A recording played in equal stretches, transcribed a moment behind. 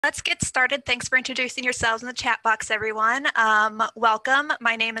Let's get started. Thanks for introducing yourselves in the chat box, everyone. Welcome.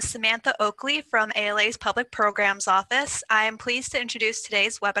 My name is Samantha Oakley from ALA's Public Programs Office. I am pleased to introduce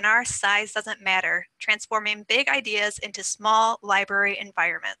today's webinar, Size Doesn't Matter, Transforming Big Ideas into Small Library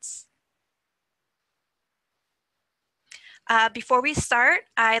Environments. Before we start,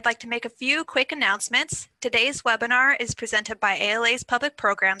 I'd like to make a few quick announcements. Today's webinar is presented by ALA's Public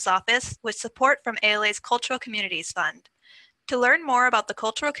Programs Office with support from ALA's Cultural Communities Fund. To learn more about the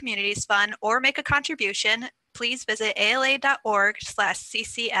Cultural Communities Fund or make a contribution, please visit ala.org/ccf.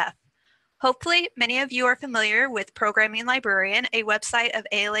 Hopefully, many of you are familiar with Programming Librarian, a website of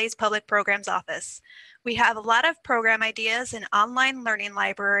ALA's Public Programs Office. We have a lot of program ideas and online learning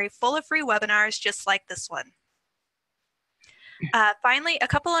library full of free webinars just like this one. Finally, a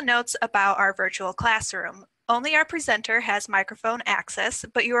couple of notes about our virtual classroom. Only our presenter has microphone access,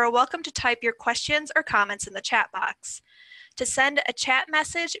 but you are welcome to type your questions or comments in the chat box. To send a chat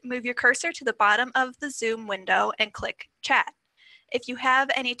message, move your cursor to the bottom of the Zoom window and click Chat. If you have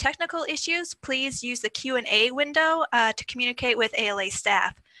any technical issues, please use the Q&A window to communicate with ALA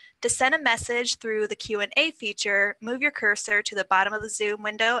staff. To send a message through the Q&A feature, move your cursor to the bottom of the Zoom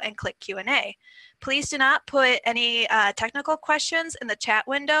window and click Q&A. Please do not put any technical questions in the chat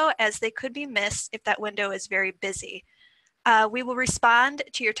window, as they could be missed if that window is very busy. We will respond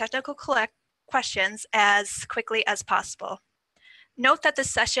to your technical questions as quickly as possible. Note that this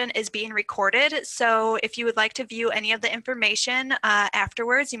session is being recorded, so if you would like to view any of the information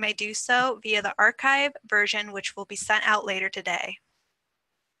afterwards, you may do so via the archive version, which will be sent out later today.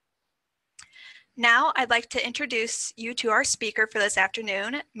 Now, I'd like to introduce you to our speaker for this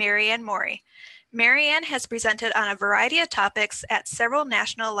afternoon, Marianne Mori. Marianne has presented on a variety of topics at several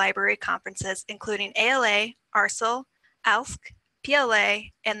national library conferences, including ALA, ARSL, ALSC,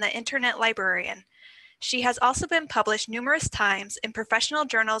 PLA, and the Internet Librarian. She has also been published numerous times in professional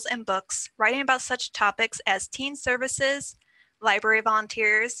journals and books, writing about such topics as teen services, library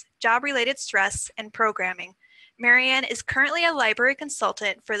volunteers, job-related stress, and programming. Marianne is currently a library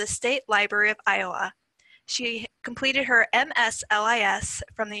consultant for the State Library of Iowa. She completed her MS-LIS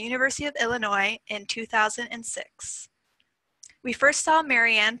from the University of Illinois in 2006. We first saw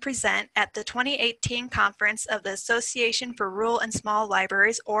Marianne present at the 2018 conference of the Association for Rural and Small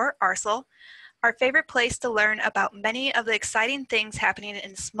Libraries, or ARSL, our favorite place to learn about many of the exciting things happening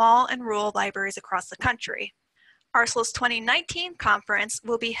in small and rural libraries across the country. ARSL's 2019 conference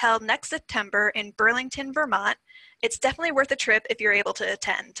will be held next September in Burlington, Vermont. It's definitely worth a trip if you're able to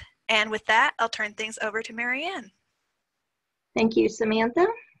attend. And with that, I'll turn things over to Marianne. Thank you, Samantha.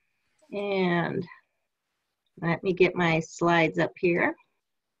 And let me get my slides up here.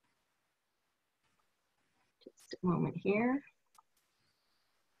 Just a moment here.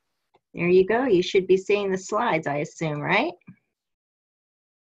 There you go. You should be seeing the slides, I assume, right?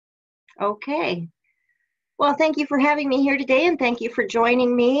 Okay. Well, thank you for having me here today, and thank you for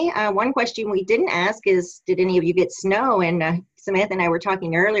joining me. One question we didn't ask is, did any of you get snow? And Samantha and I were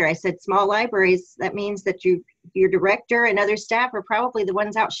talking earlier. I said, small libraries, that means that your director and other staff are probably the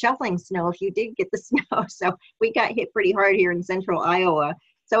ones out shoveling snow if you did get the snow. So we got hit pretty hard here in central Iowa.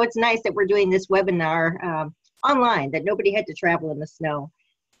 So it's nice that we're doing this webinar online, that nobody had to travel in the snow.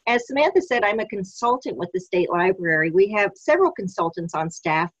 As Samantha said, I'm a consultant with the State Library. We have several consultants on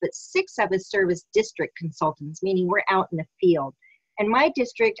staff, but 6 of us serve as district consultants, meaning we're out in the field. In my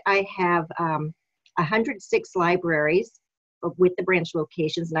district, I have 106 libraries with the branch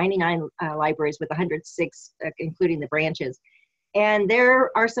locations, 99 libraries with 106, including the branches. And there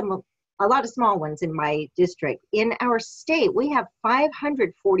are a lot of small ones in my district. In our state, we have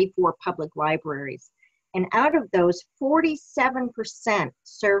 544 public libraries. And out of those, 47%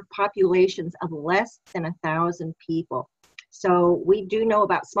 serve populations of less than 1,000 people. So we do know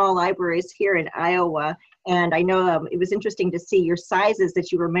about small libraries here in Iowa. And I know it was interesting to see your sizes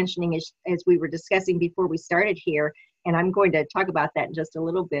that you were mentioning as we were discussing before we started here. And I'm going to talk about that in just a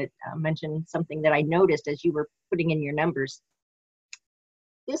little bit, mention something that I noticed as you were putting in your numbers.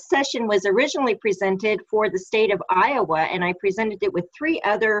 This session was originally presented for the state of Iowa, and I presented it with 3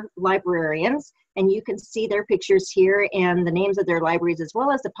 other librarians, and you can see their pictures here and the names of their libraries as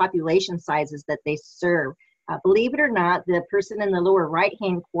well as the population sizes that they serve. Believe it or not, the person in the lower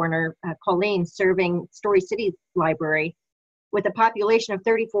right-hand corner, Colleen, serving Story City Library, with a population of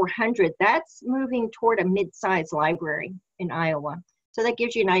 3,400, that's moving toward a mid-sized library in Iowa. So that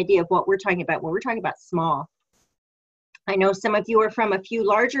gives you an idea of what we're talking about when we're talking about small. I know some of you are from a few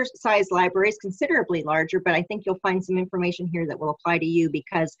larger size libraries, considerably larger, but I think you'll find some information here that will apply to you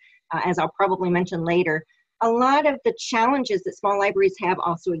because, as I'll probably mention later, a lot of the challenges that small libraries have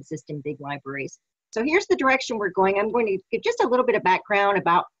also exist in big libraries. So here's the direction we're going. I'm going to give just a little bit of background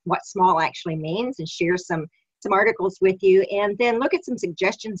about what small actually means and share some articles with you, and then look at some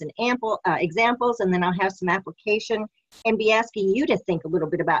suggestions and examples, and then I'll have some application and be asking you to think a little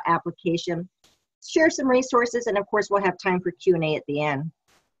bit about application, share some resources, and of course we'll have time for Q&A at the end.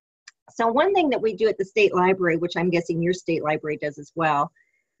 So one thing that we do at the state library, which I'm guessing your state library does as well,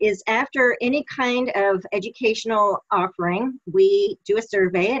 is after any kind of educational offering, we do a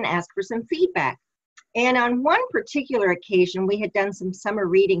survey and ask for some feedback. And on one particular occasion, we had done some summer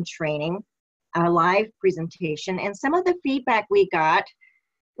reading training, a live presentation, and some of the feedback we got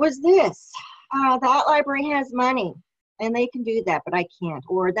was this: that library has money and they can do that, but I can't.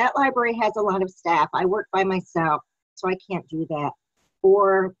 Or that library has a lot of staff. I work by myself, so I can't do that.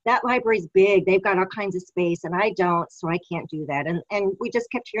 Or that library's big, they've got all kinds of space and I don't, so I can't do that. And we just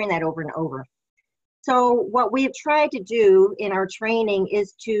kept hearing that over and over. So what we have tried to do in our training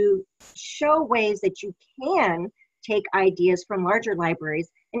is to show ways that you can take ideas from larger libraries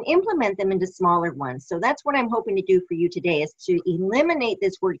and implement them into smaller ones. So that's what I'm hoping to do for you today, is to eliminate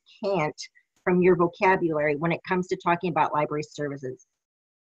this word can't from your vocabulary when it comes to talking about library services.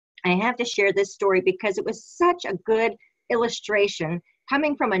 I have to share this story because it was such a good illustration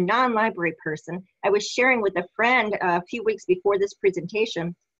coming from a non-library person. I was sharing with a friend a few weeks before this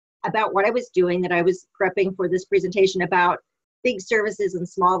presentation about what I was doing, that I was prepping for this presentation about big services and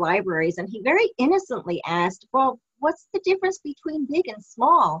small libraries. And he very innocently asked, well, what's the difference between big and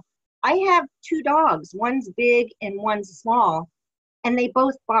small? I have two dogs, one's big and one's small, and they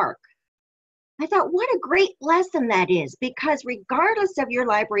both bark. I thought, what a great lesson that is, because regardless of your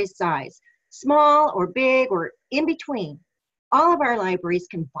library size, small or big or in between, all of our libraries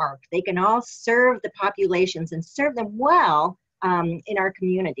can bark. They can all serve the populations and serve them well in our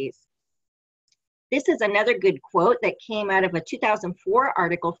communities. This is another good quote that came out of a 2004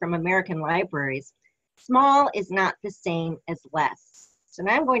 article from American Libraries. Small is not the same as less. So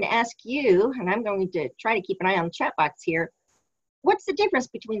now I'm going to ask you, and I'm going to try to keep an eye on the chat box here, what's the difference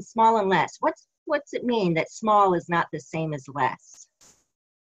between small and less? What's it mean that small is not the same as less?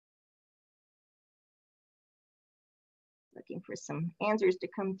 Looking for some answers to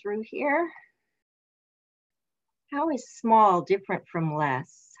come through here. How is small different from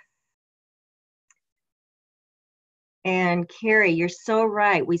less? And Carrie, you're so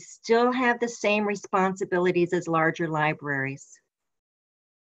right. We still have the same responsibilities as larger libraries.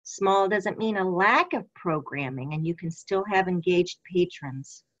 Small doesn't mean a lack of programming, and you can still have engaged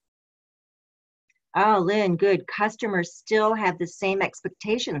patrons. Oh, Lynn, good. Customers still have the same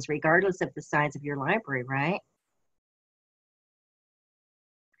expectations regardless of the size of your library, right?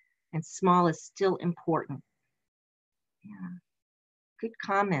 And small is still important. Yeah, good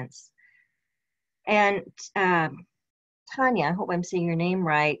comments. And Tanya, I hope I'm saying your name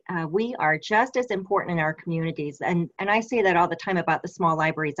right. We are just as important in our communities. And I say that all the time about the small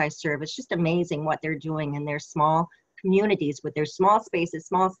libraries I serve. It's just amazing what they're doing in their small communities with their small spaces,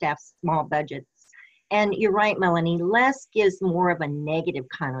 small staff, small budgets. And you're right, Melanie, less gives more of a negative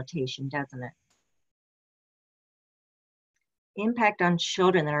connotation, doesn't it? Impact on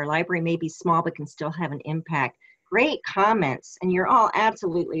children, that our library may be small but can still have an impact. Great comments, and you're all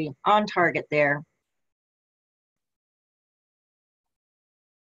absolutely on target there.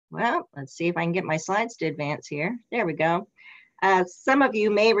 Well, let's see if I can get my slides to advance here. There we go. Some of you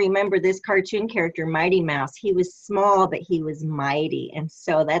may remember this cartoon character, Mighty Mouse. He was small, but he was mighty. And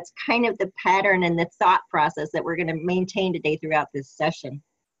so that's kind of the pattern and the thought process that we're going to maintain today throughout this session.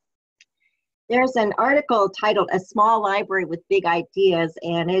 There's an article titled "A Small Library with Big Ideas,"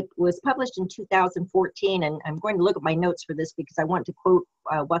 and it was published in 2014. And I'm going to look at my notes for this because I want to quote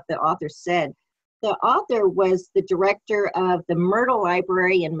what the author said. The author was the director of the Myrtle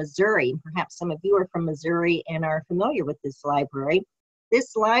Library in Missouri. Perhaps some of you are from Missouri and are familiar with this library.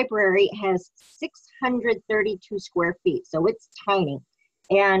 This library has 632 square feet, so it's tiny.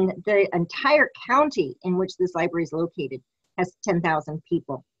 And the entire county in which this library is located has 10,000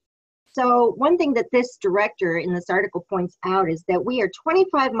 people. So one thing that this director in this article points out is that we are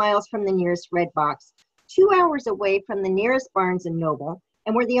 25 miles from the nearest Red Box, 2 hours away from the nearest Barnes & Noble,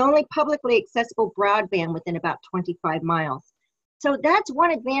 and we're the only publicly accessible broadband within about 25 miles. So that's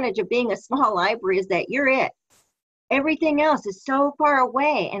one advantage of being a small library, is that you're it. Everything else is so far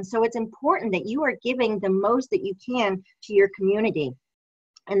away, and so it's important that you are giving the most that you can to your community.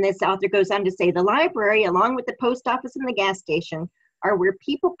 And this author goes on to say, the library, along with the post office and the gas station, are where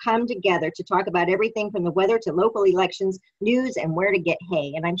people come together to talk about everything from the weather to local elections, news, and where to get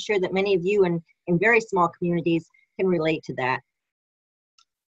hay. And I'm sure that many of you in very small communities can relate to that.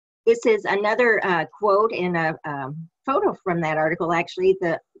 This is another quote in a photo from that article, actually.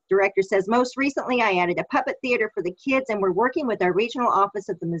 The director says, most recently I added a puppet theater for the kids, and we're working with our regional office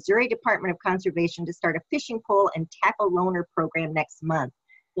of the Missouri Department of Conservation to start a fishing pole and tackle loaner program next month.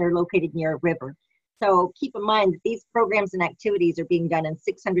 They're located near a river. So keep in mind that these programs and activities are being done in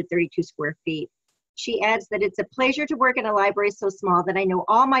 632 square feet. She adds that it's a pleasure to work in a library so small that I know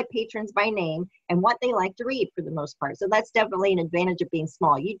all my patrons by name and what they like to read for the most part. So that's definitely an advantage of being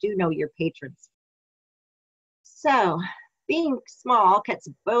small. You do know your patrons. So being small cuts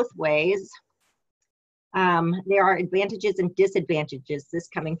both ways. There are advantages and disadvantages. This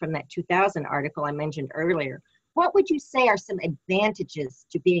coming from that 2000 article I mentioned earlier. What would you say are some advantages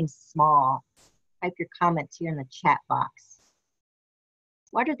to being small? Type your comments here in the chat box.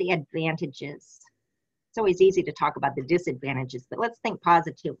 What are the advantages? It's always easy to talk about the disadvantages, but let's think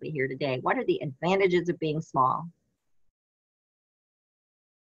positively here today. What are the advantages of being small?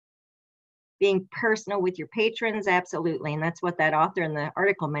 Being personal with your patrons, absolutely, and that's what that author in the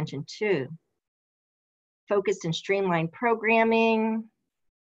article mentioned too. Focused and streamlined programming.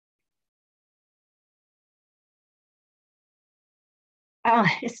 Oh,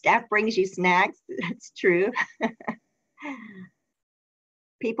 staff brings you snacks, that's true.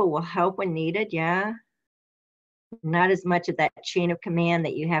 People will help when needed, yeah. Not as much of that chain of command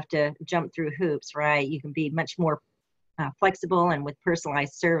that you have to jump through hoops, right? You can be much more flexible and with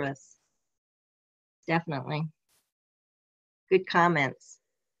personalized service. Definitely. Good comments.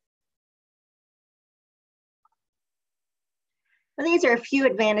 Well, these are a few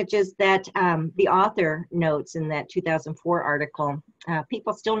advantages that the author notes in that 2004 article.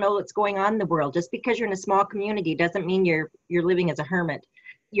 People still know what's going on in the world. Just because you're in a small community doesn't mean you're living as a hermit.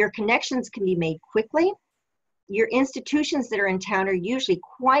 Your connections can be made quickly. Your institutions that are in town are usually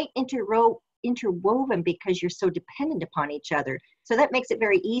quite interwoven because you're so dependent upon each other. So that makes it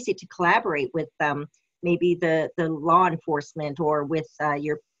very easy to collaborate with maybe the law enforcement or with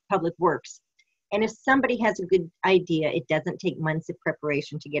your public works. And if somebody has a good idea, it doesn't take months of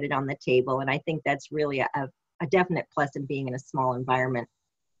preparation to get it on the table. And I think that's really a definite plus in being in a small environment.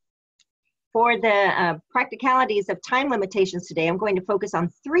 For the practicalities of time limitations today, I'm going to focus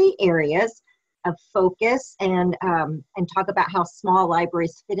on 3 areas of focus and talk about how small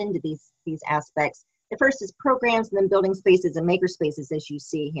libraries fit into these aspects. The first is programs, and then building spaces and maker spaces, as you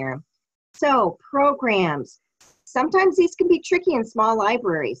see here. So programs, sometimes these can be tricky in small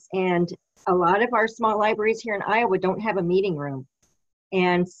libraries, and a lot of our small libraries here in Iowa don't have a meeting room.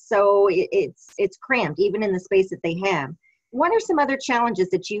 And so it's cramped, even in the space that they have. What are some other challenges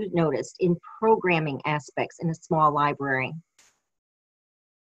that you noticed in programming aspects in a small library?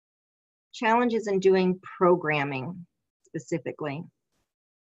 Challenges in doing programming specifically.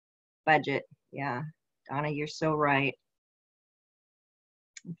 Budget, yeah. Donna, you're so right.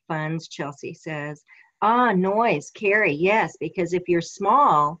 Funds, Chelsea says. Noise, Carrie, yes, because if you're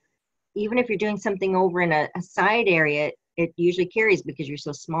small, even if you're doing something over in a side area, it usually carries because you're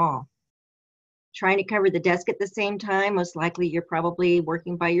so small. Trying to cover the desk at the same time, most likely you're probably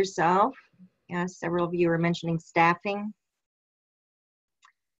working by yourself. Yeah, several of you are mentioning staffing.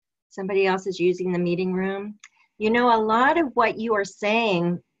 Somebody else is using the meeting room. You know, a lot of what you are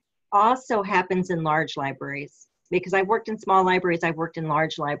saying also happens in large libraries, because I've worked in small libraries, I've worked in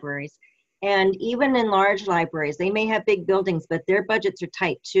large libraries. And even in large libraries, they may have big buildings, but their budgets are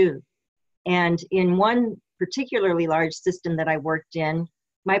tight too. And in one particularly large system that I worked in,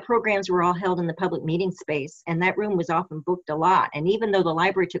 my programs were all held in the public meeting space, and that room was often booked a lot. And even though the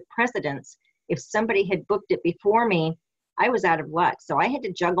library took precedence, if somebody had booked it before me, I was out of luck. So I had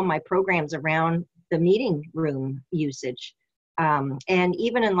to juggle my programs around the meeting room usage. And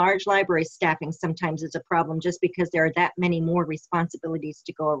even in large libraries, staffing sometimes is a problem just because there are that many more responsibilities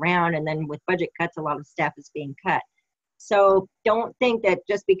to go around. And then with budget cuts, a lot of staff is being cut. So don't think that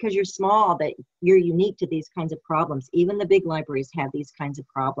just because you're small that you're unique to these kinds of problems. Even the big libraries have these kinds of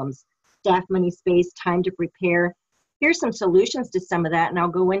problems. Staff, money, space, time to prepare. Here's some solutions to some of that, and I'll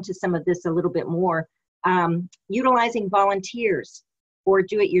go into some of this a little bit more. Utilizing volunteers or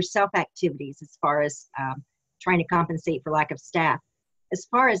do-it-yourself activities as far as trying to compensate for lack of staff. As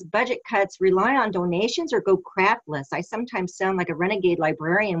far as budget cuts, rely on donations or go craftless. I sometimes sound like a renegade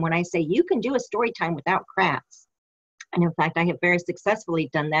librarian when I say you can do a story time without crafts. And in fact, I have very successfully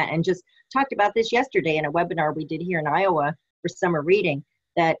done that and just talked about this yesterday in a webinar we did here in Iowa for summer reading,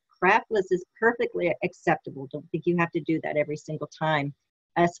 that craftless is perfectly acceptable. Don't think you have to do that every single time.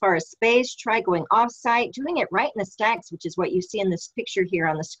 As far as space, try going off-site, doing it right in the stacks, which is what you see in this picture here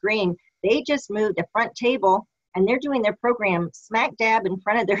on the screen. They just moved a front table and they're doing their program smack dab in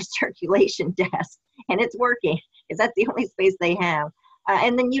front of their circulation desk. And it's working because that's the only space they have.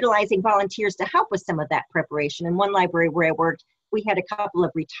 And then utilizing volunteers to help with some of that preparation. In one library where I worked, we had a couple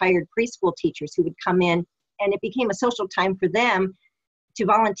of retired preschool teachers who would come in, and it became a social time for them to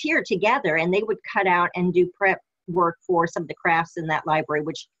volunteer together, and they would cut out and do prep work for some of the crafts in that library,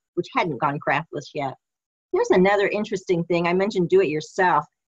 which hadn't gone craftless yet. Here's another interesting thing. I mentioned do it yourself.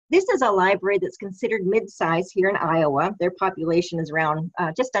 This is a library that's considered mid-size here in Iowa. Their population is around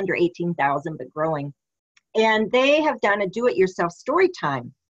just under 18,000, but growing. And they have done a do-it-yourself story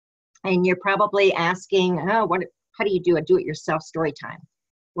time. And you're probably asking, oh, how do you do a do-it-yourself story time?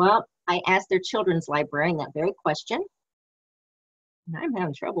 Well, I asked their children's librarian that very question. And I'm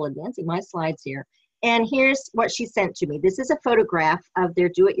having trouble advancing my slides here. And here's what she sent to me. This is a photograph of their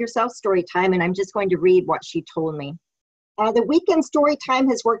do-it-yourself story time, and I'm just going to read what she told me. The weekend story time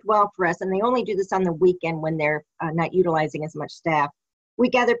has worked well for us, and they only do this on the weekend when they're not utilizing as much staff. We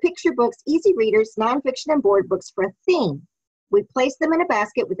gather picture books, easy readers, nonfiction, and board books for a theme. We place them in a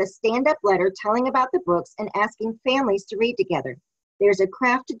basket with a stand-up letter telling about the books and asking families to read together. There's a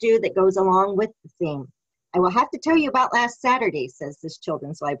craft to do that goes along with the theme. I will have to tell you about last Saturday, says this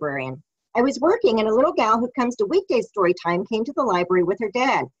children's librarian. I was working, and a little gal who comes to weekday story time came to the library with her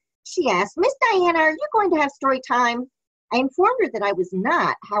dad. She asked, Miss Diana, are you going to have story time? I informed her that I was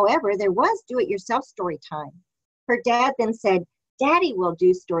not. However, there was do-it-yourself story time. Her dad then said, Daddy will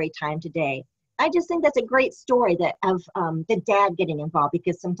do story time today. I just think that's a great story that of the dad getting involved,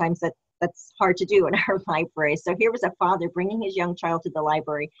 because sometimes that's hard to do in our library. So here was a father bringing his young child to the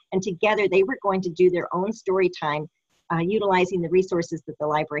library, and together they were going to do their own story time, utilizing the resources that the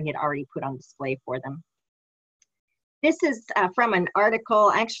library had already put on display for them. This is from an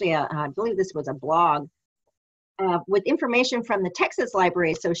article, actually, I believe this was a blog, with information from the Texas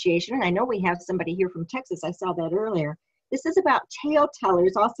Library Association, and I know we have somebody here from Texas, I saw that earlier. This is about tale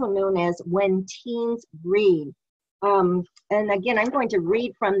tellers, also known as when teens read. And again, I'm going to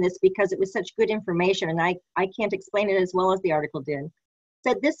read from this because it was such good information, and I can't explain it as well as the article did. It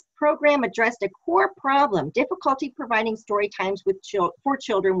said this program addressed a core problem, difficulty providing story times for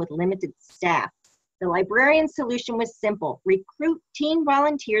children with limited staff. The librarian's solution was simple: recruit teen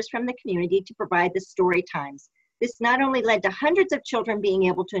volunteers from the community to provide the story times. This not only led to hundreds of children being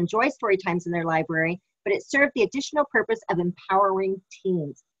able to enjoy story times in their library, but it served the additional purpose of empowering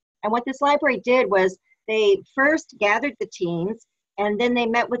teens. And what this library did was they first gathered the teens, and then they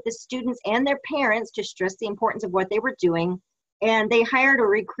met with the students and their parents to stress the importance of what they were doing. And they hired or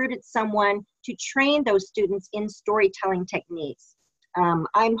recruited someone to train those students in storytelling techniques.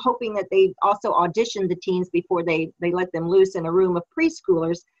 I'm hoping that they also auditioned the teens before they let them loose in a room of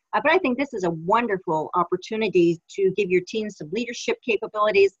preschoolers. But I think this is a wonderful opportunity to give your teens some leadership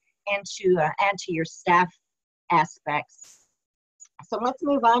capabilities and to add to your staff aspects. So let's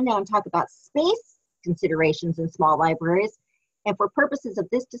move on now and talk about space considerations in small libraries. And for purposes of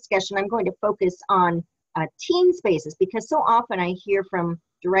this discussion, I'm going to focus on teen spaces, because so often I hear from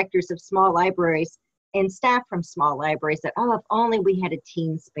directors of small libraries and staff from small libraries that, oh, if only we had a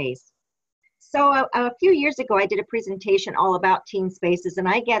teen space. So a few years ago, I did a presentation all about teen spaces, and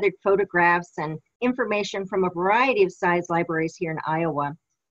I gathered photographs and information from a variety of size libraries here in Iowa.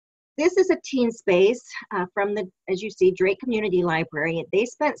 This is a teen space from the, as you see, Drake Community Library. They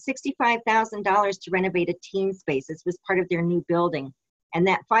spent $65,000 to renovate a teen space. This was part of their new building. And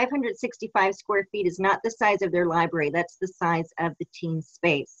that 565 square feet is not the size of their library. That's the size of the teen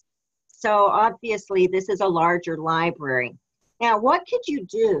space. So obviously, this is a larger library. Now, what could you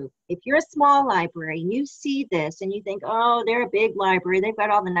do if you're a small library and you see this and you think, oh, they're a big library, they've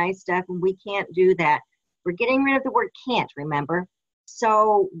got all the nice stuff and we can't do that. We're getting rid of the word can't, remember?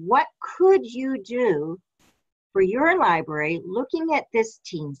 So what could you do for your library looking at this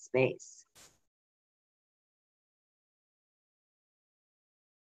teen space?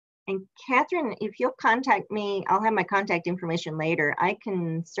 And Catherine, if you'll contact me, I'll have my contact information later. I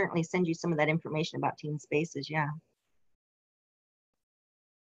can certainly send you some of that information about teen spaces, yeah.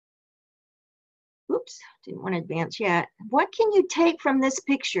 Oops, didn't want to advance yet. What can you take from this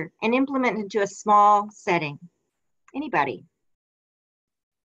picture and implement into a small setting? Anybody?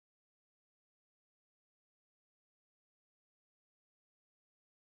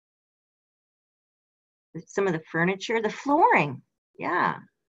 Some of the furniture, the flooring, yeah.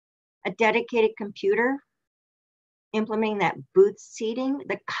 A dedicated computer, implementing that booth seating,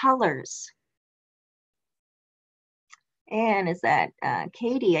 the colors. And is that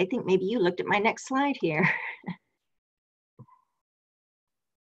Katie? I think maybe you looked at my next slide here.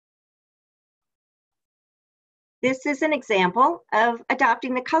 This is an example of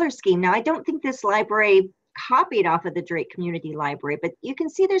adopting the color scheme. Now, I don't think this library copied off of the Drake Community Library, but you can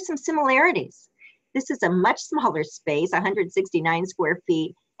see there's some similarities. This is a much smaller space, 169 square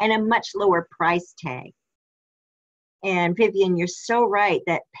feet, and a much lower price tag. And Vivian, you're so right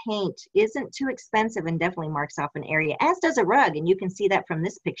that paint isn't too expensive and definitely marks off an area, as does a rug. And you can see that from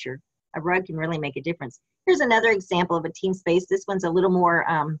this picture. A rug can really make a difference. Here's another example of a team space. This one's a little more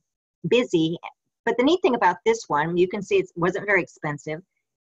busy, but the neat thing about this one, you can see it wasn't very expensive.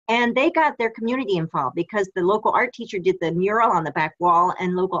 And they got their community involved because the local art teacher did the mural on the back wall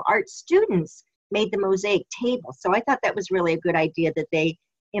and local art students made the mosaic table. So I thought that was really a good idea that they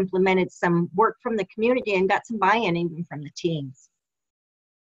implemented some work from the community and got some buy-in even from the teens.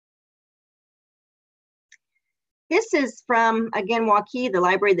 This is from, again, Waukee, the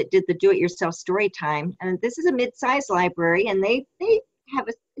library that did the do-it-yourself story time. And this is a mid-sized library, and they have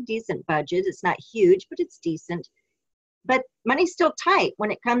a decent budget. It's not huge, but it's decent. But money's still tight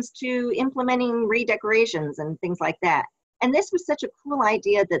when it comes to implementing redecorations and things like that. And this was such a cool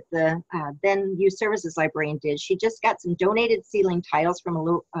idea that the then youth services librarian did. She just got some donated ceiling tiles from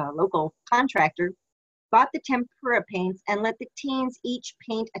a local contractor, bought the tempera paints, and let the teens each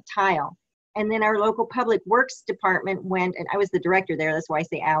paint a tile. And then our local public works department went, and I was the director there, that's why I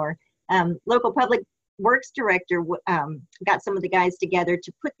say our. Local public works director got some of the guys together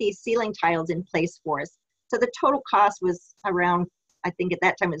to put these ceiling tiles in place for us. So the total cost was around, I think at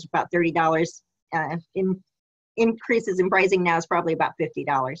that time it was about $30. In increases in pricing now is probably about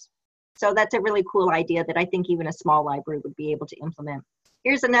 $50. So that's a really cool idea that I think even a small library would be able to implement.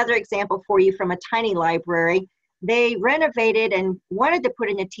 Here's another example for you from a tiny library. They renovated and wanted to put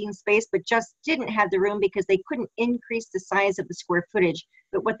in a teen space, but just didn't have the room because they couldn't increase the size of the square footage.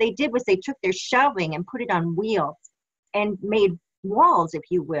 But what they did was they took their shelving and put it on wheels and made walls, if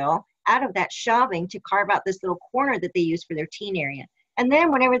you will, out of that shelving to carve out this little corner that they use for their teen area. And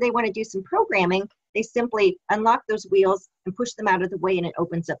then whenever they want to do some programming, they simply unlock those wheels and push them out of the way, and it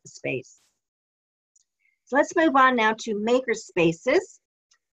opens up the space. So let's move on now to maker spaces.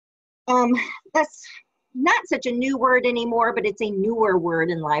 That's not such a new word anymore, but it's a newer word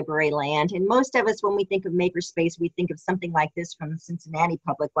in library land. And most of us, when we think of makerspace, we think of something like this from the Cincinnati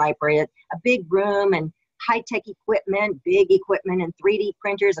Public Library, a big room and high-tech equipment, big equipment and 3D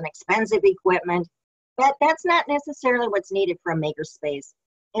printers and expensive equipment. But that's not necessarily what's needed for a makerspace.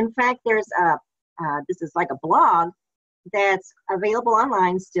 In fact, there's this is like a blog that's available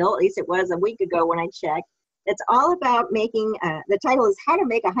online still, at least it was a week ago when I checked. It's all about making, the title is How to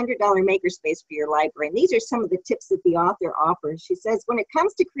Make a $100 Makerspace for Your Library. And these are some of the tips that the author offers. She says, when it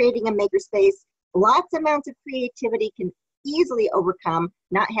comes to creating a makerspace, lots amounts of creativity can easily overcome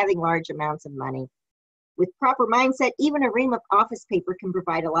not having large amounts of money. With proper mindset, even a ream of office paper can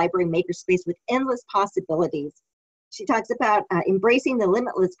provide a library makerspace with endless possibilities. She talks about embracing the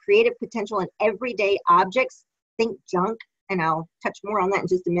limitless creative potential in everyday objects. Think junk, and I'll touch more on that in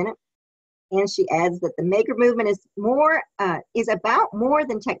just a minute. And she adds that the maker movement is about more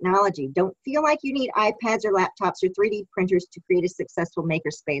than technology. Don't feel like you need iPads or laptops or 3D printers to create a successful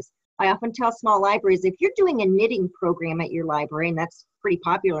makerspace. I often tell small libraries, if you're doing a knitting program at your library, and that's pretty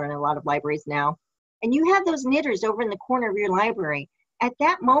popular in a lot of libraries now, and you have those knitters over in the corner of your library, at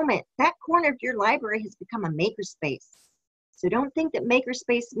that moment, that corner of your library has become a makerspace. So don't think that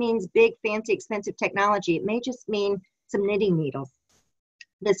makerspace means big, fancy, expensive technology. It may just mean some knitting needles.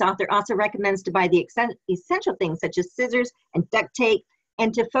 This author also recommends to buy the essential things such as scissors and duct tape,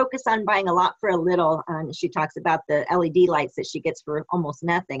 and to focus on buying a lot for a little. She talks about the LED lights that she gets for almost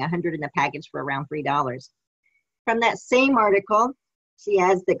nothing, 100 in a package for around $3. From that same article, she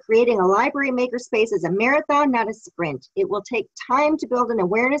adds that creating a library makerspace is a marathon, not a sprint. It will take time to build an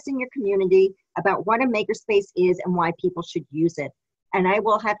awareness in your community about what a makerspace is and why people should use it. And I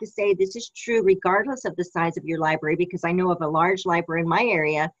will have to say this is true regardless of the size of your library, because I know of a large library in my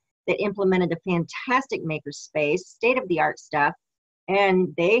area that implemented a fantastic makerspace, state-of-the-art stuff,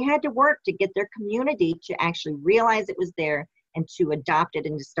 and they had to work to get their community to actually realize it was there and to adopt it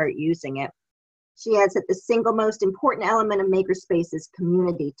and to start using it. She adds that the single most important element of makerspace is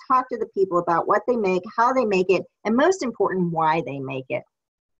community. Talk to the people about what they make, how they make it, and most important, why they make it.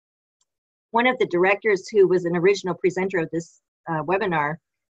 One of the directors who was an original presenter of this webinar,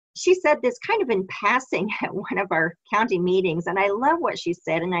 she said this kind of in passing at one of our county meetings, and I love what she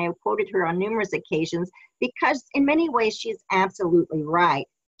said, and I have quoted her on numerous occasions because in many ways she's absolutely right.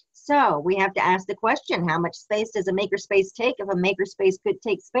 So we have to ask the question, how much space does a makerspace take if a makerspace could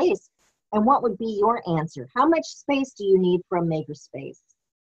take space? And what would be your answer? How much space do you need for a makerspace?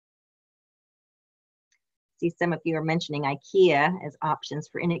 See, some of you are mentioning IKEA as options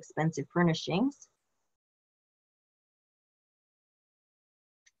for inexpensive furnishings.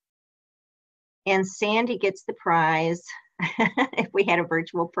 And Sandy gets the prize if we had a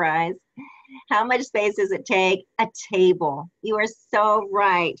virtual prize. How much space does it take? A table. You are so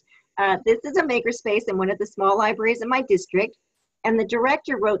right. This is a makerspace in one of the small libraries in my district, and the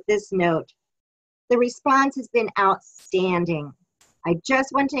director wrote this note. The response has been outstanding. I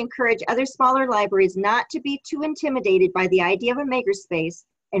just want to encourage other smaller libraries not to be too intimidated by the idea of a makerspace,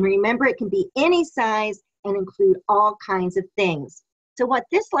 and remember it can be any size and include all kinds of things. So what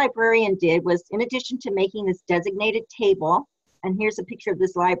this librarian did was, in addition to making this designated table, and here's a picture of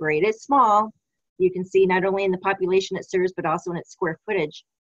this library. It is small. You can see not only in the population it serves, but also in its square footage.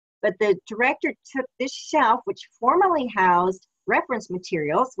 But the director took this shelf, which formerly housed reference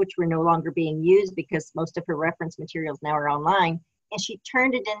materials, which were no longer being used because most of her reference materials now are online, and she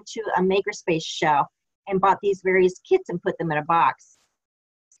turned it into a makerspace shelf and bought these various kits and put them in a box.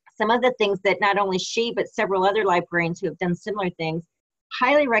 Some of the things that not only she, but several other librarians who have done similar things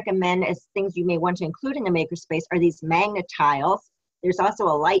highly recommend as things you may want to include in a makerspace are these magnet tiles. There's also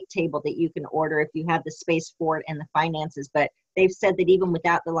a light table that you can order if you have the space for it and the finances, but they've said that even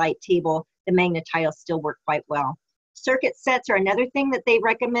without the light table, the magnet tiles still work quite well. Circuit sets are another thing that they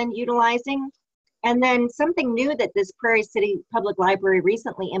recommend utilizing. And then something new that this Prairie City Public Library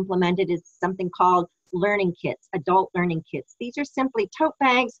recently implemented is something called learning kits, adult learning kits. These are simply tote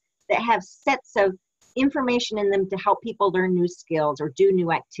bags that have sets of information in them to help people learn new skills or do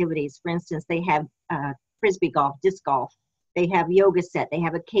new activities. For instance, they have frisbee golf, disc golf. They have yoga set. They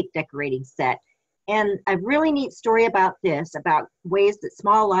have a cake decorating set. And a really neat story about this, about ways that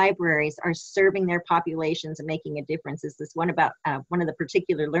small libraries are serving their populations and making a difference, is this one about one of the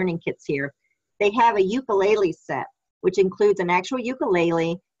particular learning kits here. They have a ukulele set, which includes an actual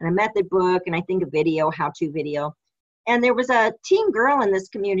ukulele and a method book, and I think a video, how-to video. And there was a teen girl in this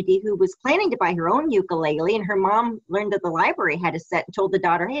community who was planning to buy her own ukulele, and her mom learned that the library had a set and told the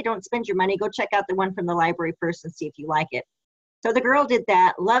daughter, hey, don't spend your money, go check out the one from the library first and see if you like it. So the girl did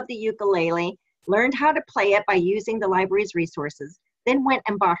that, loved the ukulele, learned how to play it by using the library's resources, then went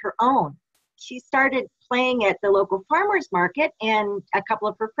and bought her own. She started playing at the local farmers market, and a couple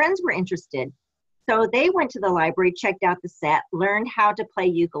of her friends were interested. So they went to the library, checked out the set, learned how to play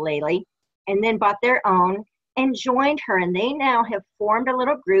ukulele, and then bought their own and joined her. And they now have formed a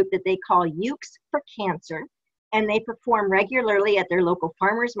little group that they call Ukes for Cancer, and they perform regularly at their local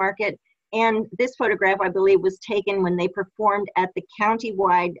farmers market. And this photograph, I believe, was taken when they performed at the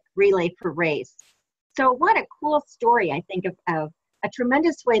county-wide Relay for Race. So what a cool story, I think, of a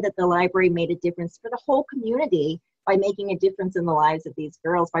tremendous way that the library made a difference for the whole community by making a difference in the lives of these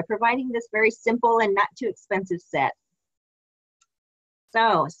girls by providing this very simple and not too expensive set.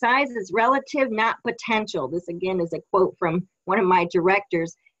 So size is relative, not potential. This, again, is a quote from one of my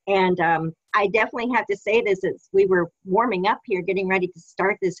directors. And I definitely have to say this as we were warming up here, getting ready to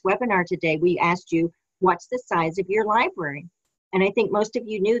start this webinar today. We asked you, what's the size of your library? And I think most of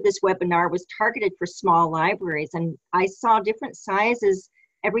you knew this webinar was targeted for small libraries. And I saw different sizes,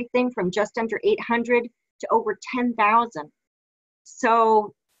 everything from just under 800 to over 10,000.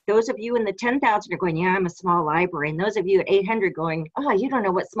 So those of you in the 10,000 are going, yeah, I'm a small library. And those of you at 800 going, oh, you don't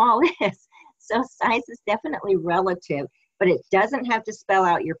know what small is. So size is definitely relative, but it doesn't have to spell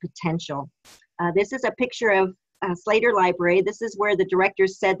out your potential. This is a picture of Slater Library. This is where the director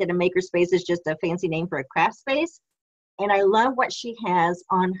said that a makerspace is just a fancy name for a craft space. And I love what she has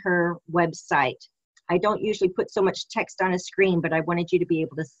on her website. I don't usually put so much text on a screen, but I wanted you to be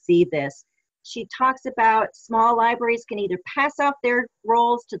able to see this. She talks about small libraries can either pass off their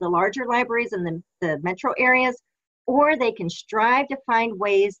roles to the larger libraries in the metro areas, or they can strive to find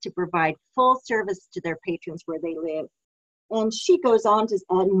ways to provide full service to their patrons where they live. And she goes on to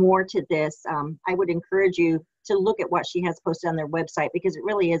add more to this. I would encourage you to look at what she has posted on their website, because it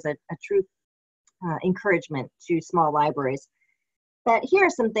really is a true encouragement to small libraries. But here are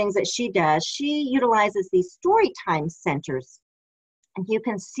some things that she does. She utilizes these story time centers. And you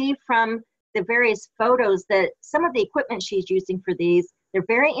can see from the various photos that some of the equipment she's using for these, they're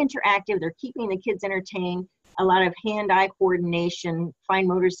very interactive. They're keeping the kids entertained, a lot of hand-eye coordination, fine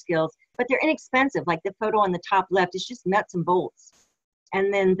motor skills, but they're inexpensive. Like the photo on the top left is just nuts and bolts.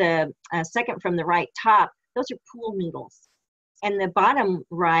 And then the second from the right top, those are pool noodles. And the bottom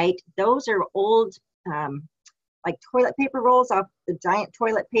right, those are old like toilet paper rolls off the giant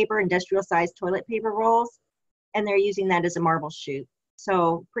toilet paper, industrial sized toilet paper rolls. And they're using that as a marble chute.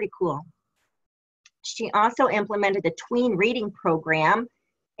 So pretty cool. She also implemented a tween reading program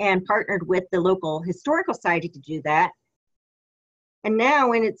and partnered with the local historical society to do that. And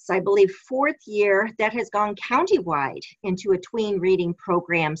now in its, I believe, 4th year, that has gone countywide into a tween reading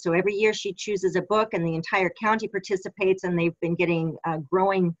program. So every year she chooses a book and the entire county participates, and they've been getting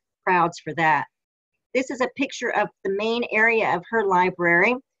growing crowds for that. This is a picture of the main area of her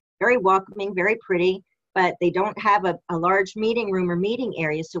library. Very welcoming, very pretty. but they don't have a large meeting room or meeting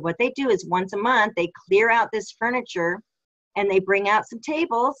area. So what they do is once a month, they clear out this furniture and they bring out some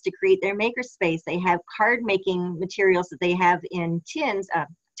tables to create their makerspace. They have card making materials that they have in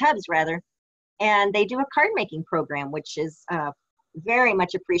tubs rather, and they do a card making program, which is very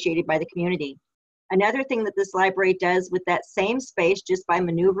much appreciated by the community. Another thing that this library does with that same space, just by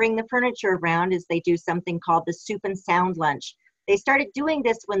maneuvering the furniture around, is they do something called the Soup and Sound Lunch. They started doing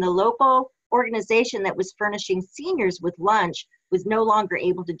this when the local organization that was furnishing seniors with lunch was no longer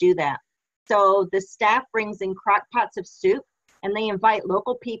able to do that. So the staff brings in crock pots of soup, and they invite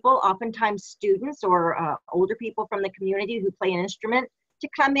local people, oftentimes students or older people from the community who play an instrument, to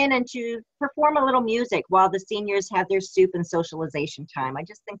come in and to perform a little music while the seniors have their soup and socialization time. I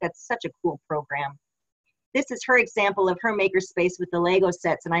just think that's such a cool program. This is her example of her makerspace with the Lego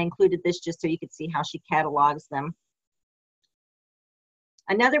sets, and I included this just so you could see how she catalogs them.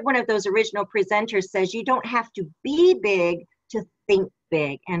 Another one of those original presenters says you don't have to be big to think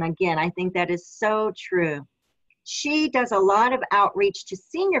big. And again, I think that is so true. She does a lot of outreach to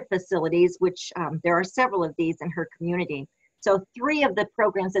senior facilities, which there are several of these in her community. So 3 of the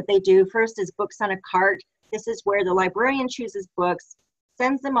programs that they do, first is Books on a Cart. This is where the librarian chooses books,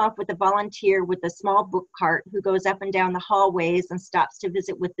 sends them off with a volunteer with a small book cart who goes up and down the hallways and stops to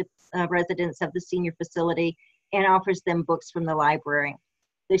visit with the residents of the senior facility and offers them books from the library.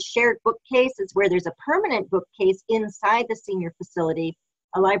 The shared bookcase is where there's a permanent bookcase inside the senior facility.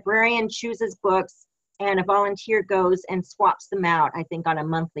 A librarian chooses books and a volunteer goes and swaps them out, I think, on a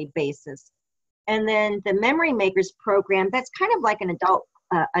monthly basis. And then the Memory Makers program, that's kind of like an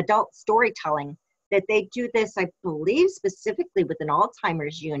adult storytelling, that they do this, I believe, specifically with an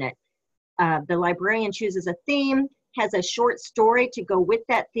Alzheimer's unit. The librarian chooses a theme, has a short story to go with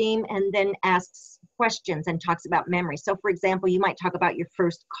that theme, and then asks questions and talks about memory. So for example, you might talk about your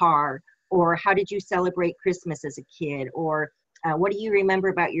first car, or how did you celebrate Christmas as a kid, or what do you remember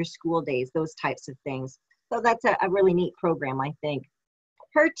about your school days, those types of things. So that's a really neat program, I think.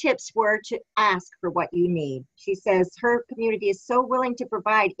 Her tips were to ask for what you need. She says her community is so willing to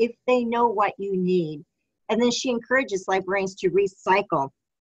provide if they know what you need. And then she encourages librarians to recycle.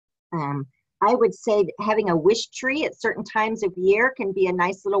 I would say having a wish tree at certain times of year can be a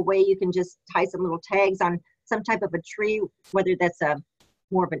nice little way. You can just tie some little tags on some type of a tree, whether that's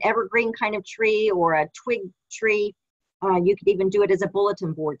more of an evergreen kind of tree or a twig tree. You could even do it as a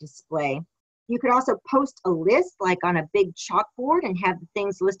bulletin board display. You could also post a list like on a big chalkboard and have the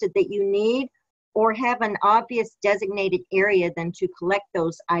things listed that you need, or have an obvious designated area then to collect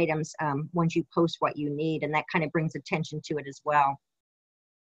those items once you post what you need, and that kind of brings attention to it as well.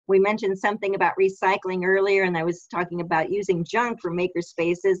 We mentioned something about recycling earlier, and I was talking about using junk for maker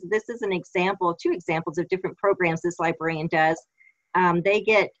spaces. This is an example, 2 examples of different programs this librarian does.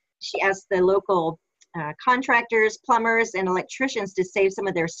 She asks the local contractors, plumbers, and electricians to save some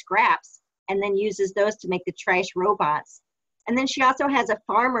of their scraps, and then uses those to make the trash robots. And then she also has a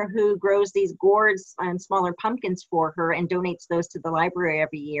farmer who grows these gourds and smaller pumpkins for her and donates those to the library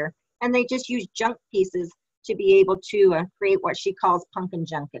every year. And they just use junk pieces to be able to create what she calls pumpkin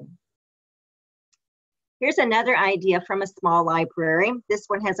junkin. Here's another idea from a small library. This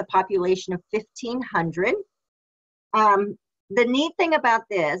one has a population of 1,500. The neat thing about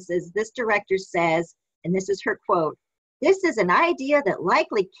this is this director says, and this is her quote, "This is an idea that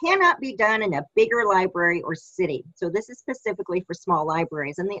likely cannot be done in a bigger library or city." So this is specifically for small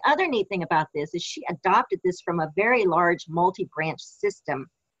libraries. And the other neat thing about this is she adopted this from a very large multi-branch system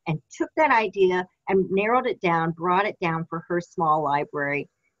and took that idea and narrowed it down, brought it down for her small library.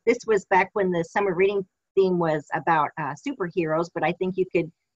 This was back when the summer reading theme was about superheroes, but I think you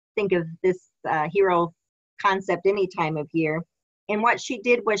could think of this hero concept any time of year. And what she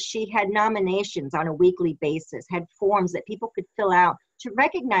did was she had nominations on a weekly basis, had forms that people could fill out to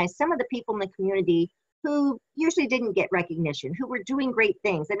recognize some of the people in the community who usually didn't get recognition, who were doing great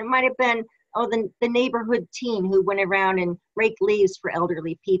things. And it might have been, the neighborhood teen who went around and raked leaves for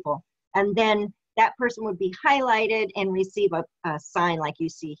elderly people. And then that person would be highlighted and receive a sign like you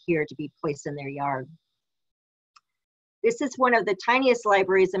see here to be placed in their yard. This is one of the tiniest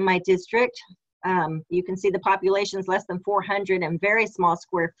libraries in my district. You can see the population is less than 400 and very small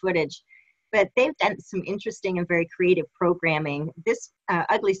square footage, but they've done some interesting and very creative programming. This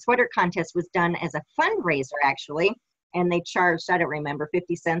ugly sweater contest was done as a fundraiser actually, and they charged, I don't remember,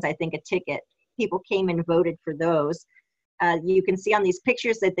 50 cents, I think, a ticket. People came and voted for those. You can see on these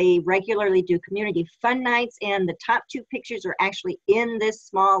pictures that they regularly do community fun nights, and the top 2 pictures are actually in this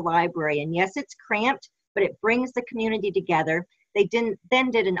small library. And yes, it's cramped, but it brings the community together. They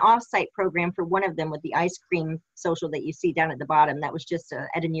then did an off-site program for one of them with the ice cream social that you see down at the bottom. That was just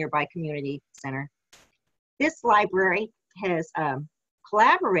at a nearby community center. This library has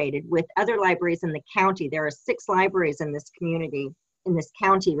collaborated with other libraries in the county. There are 6 libraries in this community, in this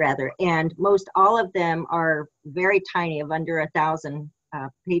county rather, and most all of them are very tiny, of under 1,000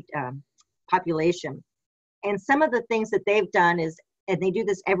 population. And some of the things that they've done is, and they do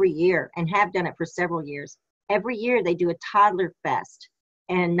this every year and have done it for several years, every year they do a toddler fest,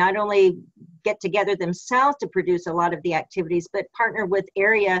 and not only get together themselves to produce a lot of the activities, but partner with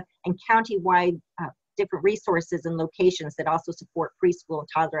area and county-wide different resources and locations that also support preschool and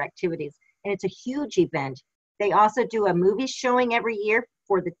toddler activities. And it's a huge event. They also do a movie showing every year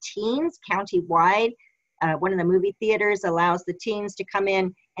for the teens county-wide. One of the movie theaters allows the teens to come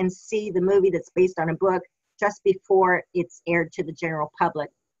in and see the movie that's based on a book just before it's aired to the general public.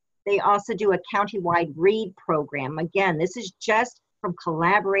 They also do a county-wide read program. Again, this is just from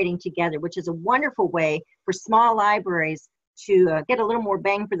collaborating together, which is a wonderful way for small libraries to get a little more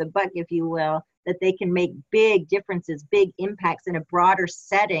bang for the buck, if you will, that they can make big differences, big impacts in a broader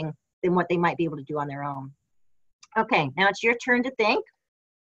setting than what they might be able to do on their own. Okay, now it's your turn to think.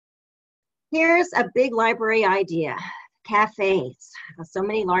 Here's a big library idea, cafes. So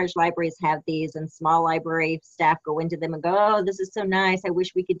many large libraries have these, and small library staff go into them and go, oh, this is so nice, I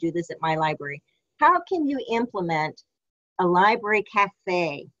wish we could do this at my library. How can you implement a library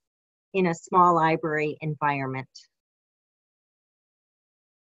cafe in a small library environment?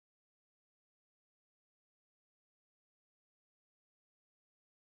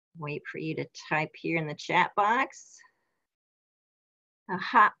 Wait for you to type here in the chat box. A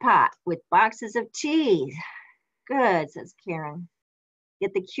hot pot with boxes of tea. Good, says Karen.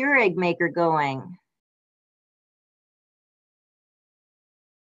 Get the Keurig maker going.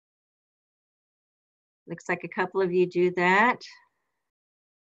 Looks like a couple of you do that.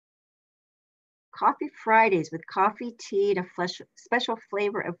 Coffee Fridays with coffee, tea, and a special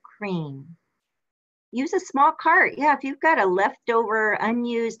flavor of cream. Use a small cart. Yeah, if you've got a leftover,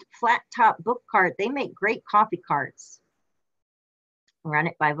 unused flat top book cart, they make great coffee carts. Run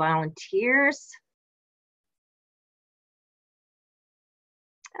it by volunteers.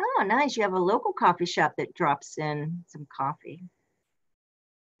 Oh, nice. You have a local coffee shop that drops in some coffee.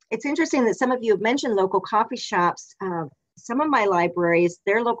 It's interesting that some of you have mentioned local coffee shops. Some of my libraries,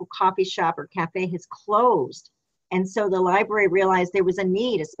 their local coffee shop or cafe has closed. And so the library realized there was a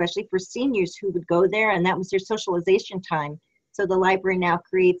need, especially for seniors who would go there, and that was their socialization time. So the library now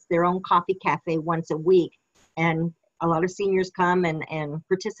creates their own coffee cafe once a week. And a lot of seniors come and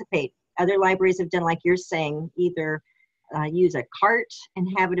participate. Other libraries have done like you're saying, either use a cart and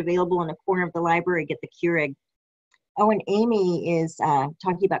have it available in a corner of the library, get the Keurig. Oh, and Amy is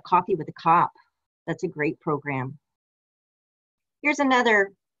talking about Coffee with a Cop. That's a great program. Here's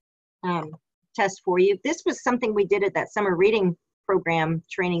another test for you. This was something we did at that summer reading program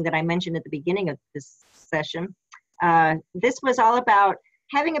training that I mentioned at the beginning of this session. This was all about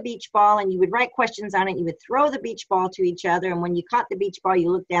having a beach ball, and you would write questions on it. You would throw the beach ball to each other, and when you caught the beach ball,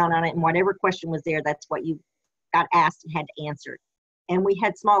 you looked down on it, and whatever question was there, that's what you got asked and had to answer. And we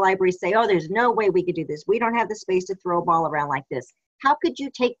had small libraries say, oh, there's no way we could do this. We don't have the space to throw a ball around like this. How could you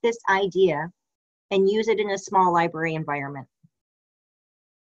take this idea and use it in a small library environment?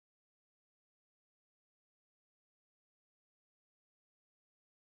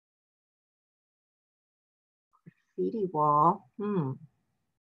 Graffiti wall.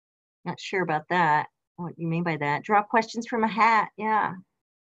 Not sure about that. What do you mean by that? Draw questions from a hat. Yeah.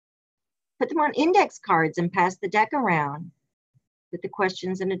 Put them on index cards and pass the deck around. Put the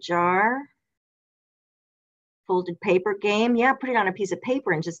questions in a jar. Folded paper game. Yeah, put it on a piece of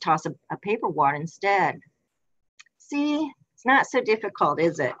paper and just toss a paper wad instead. See, it's not so difficult,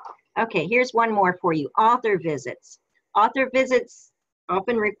 is it? Okay, here's one more for you. Author visits. Author visits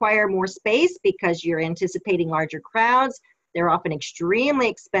often require more space because you're anticipating larger crowds. They're often extremely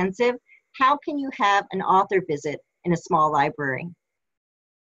expensive. How can you have an author visit in a small library?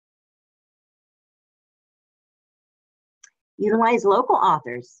 Utilize local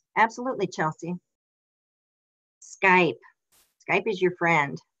authors. Absolutely, Chelsea. Skype. Skype is your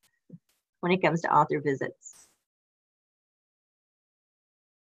friend when it comes to author visits.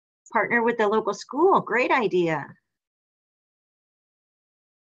 Partner with the local school. Great idea.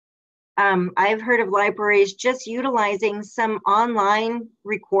 I've heard of libraries just utilizing some online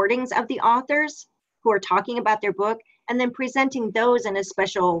recordings of the authors who are talking about their book and then presenting those in a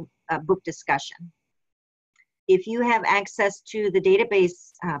special book discussion. If you have access to the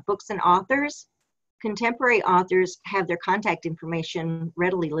database books and authors, contemporary authors have their contact information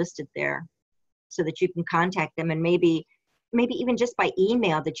readily listed there so that you can contact them, and maybe even just by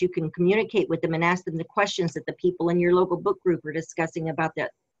email that you can communicate with them and ask them the questions that the people in your local book group are discussing about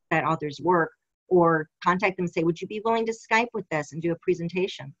that author's work, or contact them and say, would you be willing to Skype with us and do a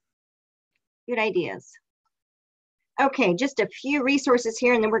presentation? Good ideas. Okay, just a few resources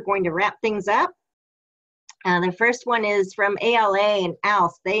here, and then we're going to wrap things up. The first one is from ALA and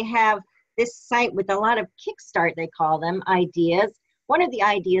ALS. They have this site with a lot of kickstart, they call them, ideas. One of the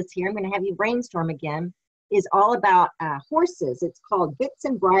ideas here, I'm going to have you brainstorm again, is all about horses. It's called Bits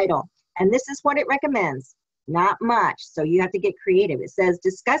and Bridle, and this is what it recommends. Not much, so you have to get creative. It says,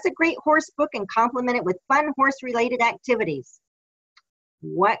 discuss a great horse book and complement it with fun horse-related activities.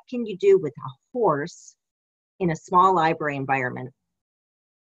 What can you do with a horse in a small library environment?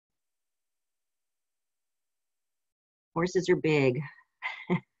 Horses are big.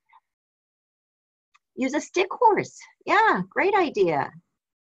 Use a stick horse. Yeah, great idea.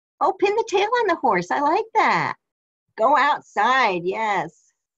 Oh, pin the tail on the horse. I like that. Go outside, yes.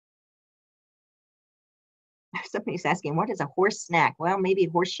 Somebody's asking, what is a horse snack? Well, maybe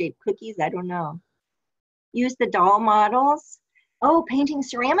horse-shaped cookies, I don't know. Use the doll models. Oh, painting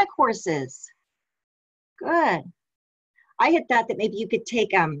ceramic horses. Good. I had thought that maybe you could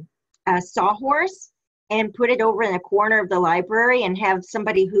take a sawhorse and put it over in a corner of the library and have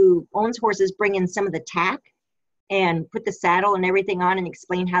somebody who owns horses bring in some of the tack and put the saddle and everything on and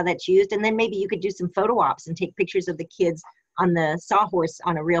explain how that's used. And then maybe you could do some photo ops and take pictures of the kids on the sawhorse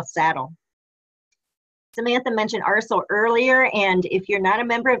on a real saddle. Samantha mentioned ARSL earlier, and if you're not a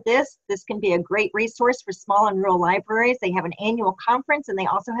member of this can be a great resource for small and rural libraries. They have an annual conference, and they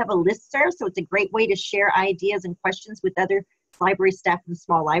also have a listserv, so it's a great way to share ideas and questions with other library staff in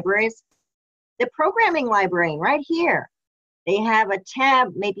small libraries. The Programming Librarian, right here. They have a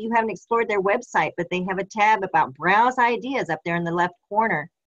tab, maybe you haven't explored their website, but they have a tab about browse ideas up there in the left corner.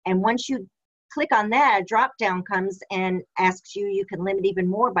 And once you click on that, a drop-down comes and asks you, you can limit even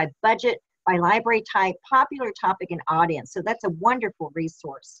more by budget, by library type, popular topic, and audience. So that's a wonderful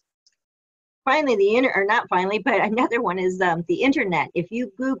resource. Finally, but another one is the internet. If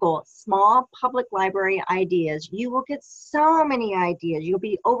you Google small public library ideas, you will get so many ideas. You'll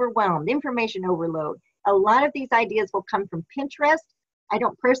be overwhelmed, information overload. A lot of these ideas will come from Pinterest. I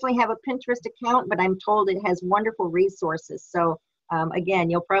don't personally have a Pinterest account, but I'm told it has wonderful resources. So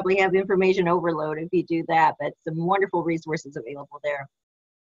again, you'll probably have information overload if you do that, but some wonderful resources available there.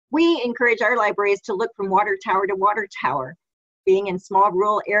 We encourage our libraries to look from water tower to water tower. Being in small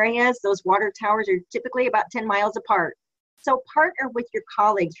rural areas, those water towers are typically about 10 miles apart. So partner with your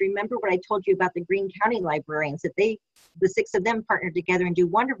colleagues. Remember what I told you about the Greene County librarians, that the 6 of them partner together and do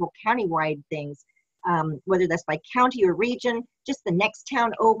wonderful countywide things, whether that's by county or region, just the next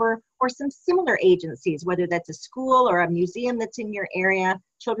town over, or some similar agencies, whether that's a school or a museum that's in your area,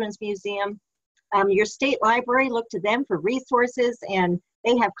 children's museum. Your state library, look to them for resources, and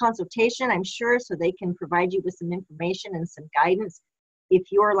they have consultation, I'm sure, so they can provide you with some information and some guidance.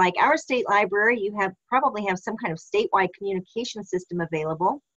 If you're like our state library, you probably have some kind of statewide communication system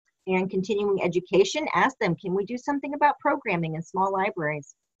available. And continuing education, ask them, can we do something about programming in small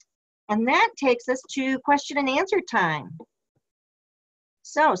libraries? And that takes us to question and answer time.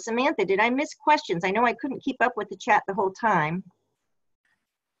 So Samantha, did I miss questions? I know I couldn't keep up with the chat the whole time.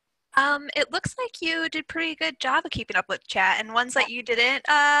 It looks like you did a pretty good job of keeping up with chat, and ones that you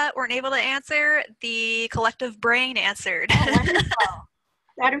weren't able to answer, the collective brain answered. Oh, wonderful.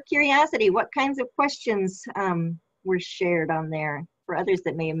 Out of curiosity, what kinds of questions were shared on there for others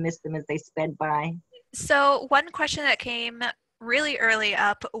that may have missed them as they sped by? So one question that came really early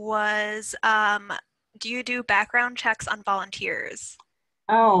up was, do you do background checks on volunteers?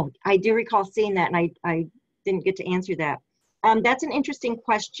 Oh, I do recall seeing that, and I didn't get to answer that. That's an interesting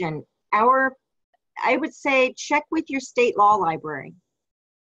question. I would say check with your state law library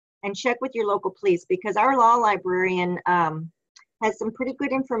and check with your local police, because our law librarian has some pretty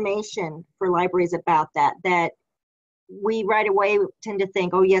good information for libraries about that we right away tend to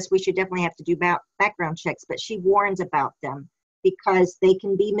think, oh yes, we should definitely have to do background checks, but she warns about them because they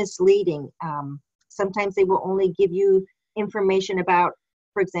can be misleading. Sometimes they will only give you information about,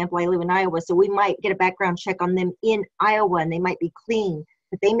 for example, I live in Iowa, so we might get a background check on them in Iowa and they might be clean,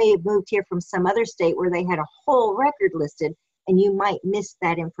 but they may have moved here from some other state where they had a whole record listed, and you might miss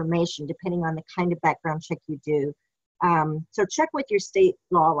that information depending on the kind of background check you do. So check with your state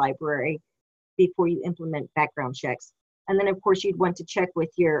law library before you implement background checks. And then of course you'd want to check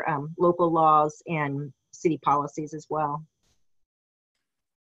with your local laws and city policies as well.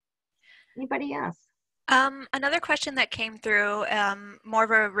 Anybody else? Another question that came through, more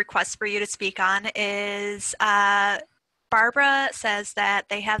of a request for you to speak on, is Barbara says that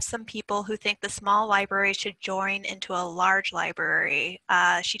they have some people who think the small library should join into a large library.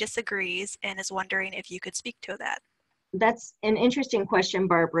 She disagrees and is wondering if you could speak to that. That's an interesting question,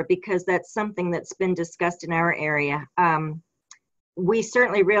 Barbara, because that's something that's been discussed in our area. We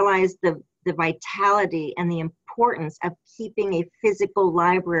certainly realize the vitality and the importance of keeping a physical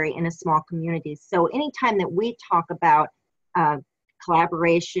library in a small community. So anytime that we talk about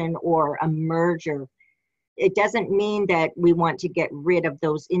collaboration or a merger, it doesn't mean that we want to get rid of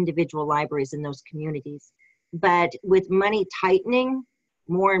those individual libraries in those communities. But with money tightening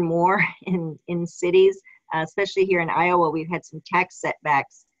more and more in cities, especially here in Iowa, we've had some tax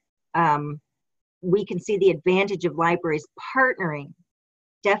setbacks. We can see the advantage of libraries partnering,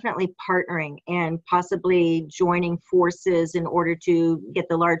 definitely partnering, and possibly joining forces in order to get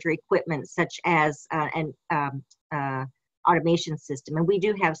the larger equipment, such as an automation system. And we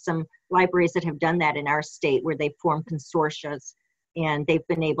do have some libraries that have done that in our state, where they form consortias, and they've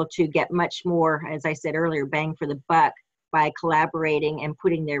been able to get much more, as I said earlier, bang for the buck by collaborating and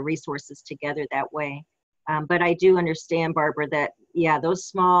putting their resources together that way. But I do understand, Barbara, that, yeah, those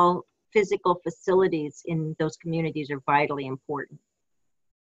small physical facilities in those communities are vitally important.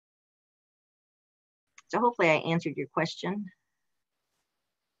 So hopefully I answered your question.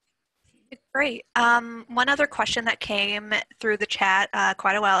 Great. One other question that came through the chat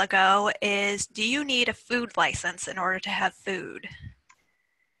quite a while ago is, do you need a food license in order to have food?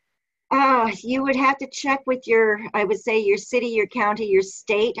 You would have to check with I would say your city, your county, your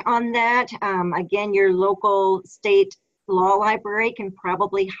state on that. Again, your local state law library can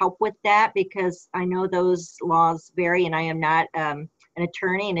probably help with that, because I know those laws vary, and I am not an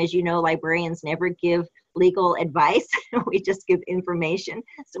attorney. And as you know, librarians never give legal advice. We just give information.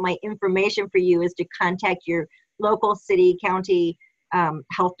 So my information for you is to contact your local city, county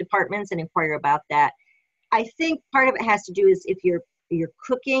health departments and inquire about that. I think part of it has to do is if you're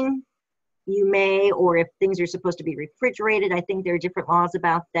cooking, you may, or if things are supposed to be refrigerated, I think there are different laws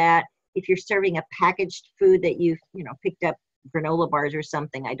about that. If you're serving a packaged food that you've picked up granola bars or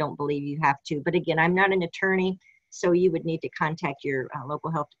something, I don't believe you have to. But again, I'm not an attorney, so you would need to contact your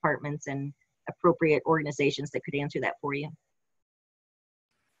local health departments and appropriate organizations that could answer that for you.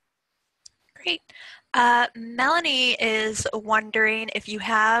 Great. Melanie is wondering if you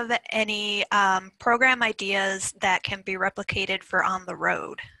have any program ideas that can be replicated for on the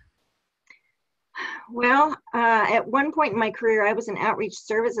road. Well, at one point in my career, I was an outreach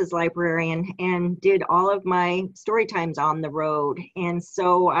services librarian and did all of my story times on the road. And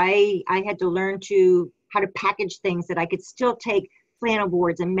so I had to learn how to package things that I could still take flannel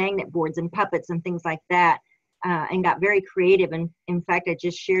boards and magnet boards and puppets and things like that, and got very creative. And in fact, I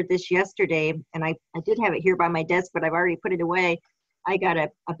just shared this yesterday, and I did have it here by my desk, but I've already put it away. I got a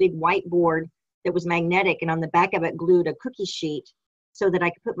big whiteboard that was magnetic, and on the back of it glued a cookie sheet, so that I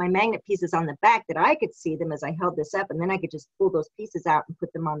could put my magnet pieces on the back that I could see them as I held this up, and then I could just pull those pieces out and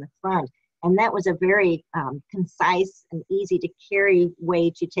put them on the front. And that was a very concise and easy to carry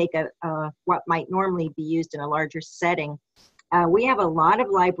way to take what might normally be used in a larger setting. We have a lot of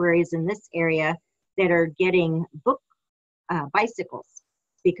libraries in this area that are getting book bicycles,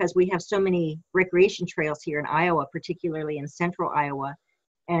 because we have so many recreation trails here in Iowa, particularly in central Iowa.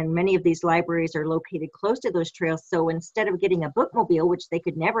 And many of these libraries are located close to those trails. So instead of getting a bookmobile, which they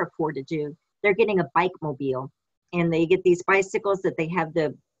could never afford to do, they're getting a bike mobile. And they get these bicycles that they have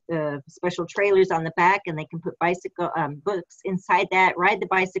the special trailers on the back, and they can put books inside that, ride the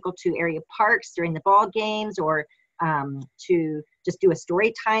bicycle to area parks during the ball games, or to just do a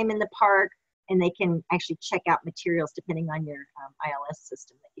story time in the park. And they can actually check out materials depending on your ILS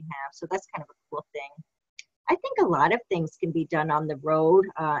system that you have. So that's kind of a cool thing. I think a lot of things can be done on the road.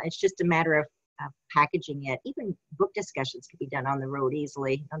 It's just a matter of packaging it. Even book discussions can be done on the road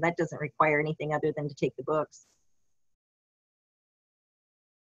easily. Now, that doesn't require anything other than to take the books.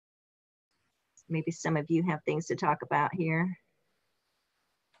 Maybe some of you have things to talk about here.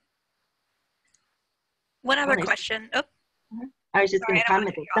 One other question. Oh. I was just going to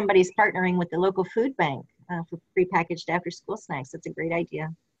comment that somebody's partnering with the local food bank for prepackaged after-school snacks. That's a great idea.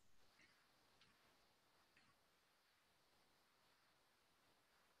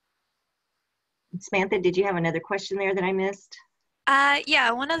 Samantha, did you have another question there that I missed?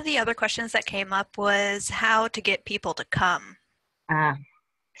 Yeah, one of the other questions that came up was how to get people to come.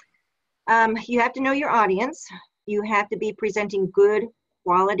 You have to know your audience. You have to be presenting good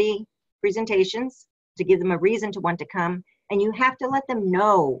quality presentations to give them a reason to want to come. And you have to let them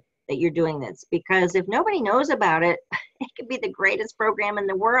know that you're doing this, because if nobody knows about it, it could be the greatest program in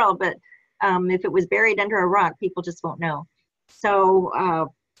the world, but if it was buried under a rock, people just won't know. So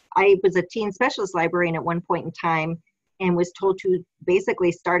I was a teen specialist librarian at one point in time and was told to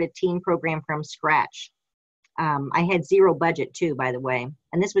basically start a teen program from scratch. I had zero budget too, by the way,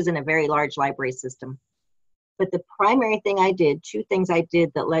 and this was in a very large library system. But the primary thing I did, two things I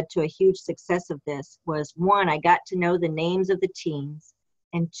did that led to a huge success of this was, one, I got to know the names of the teams.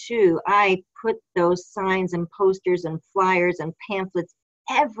 And two, I put those signs and posters and flyers and pamphlets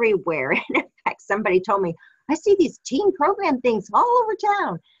everywhere. And in fact, somebody told me, I see these teen program things all over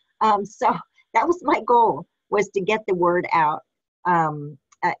town. So that was my goal, was to get the word out.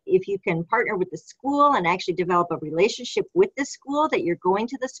 If you can partner with the school and actually develop a relationship with the school, that you're going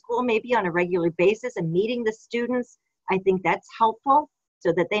to the school maybe on a regular basis and meeting the students, I think that's helpful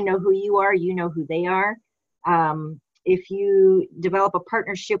so that they know who you are, you know who they are. If you develop a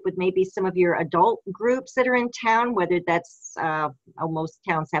partnership with maybe some of your adult groups that are in town, whether that's, most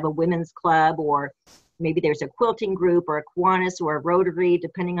towns have a women's club, or maybe there's a quilting group or a Kiwanis or a Rotary,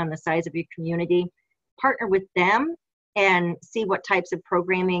 depending on the size of your community, partner with them and see what types of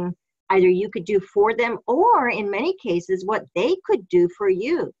programming either you could do for them, or in many cases, what they could do for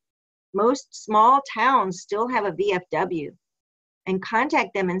you. Most small towns still have a VFW, and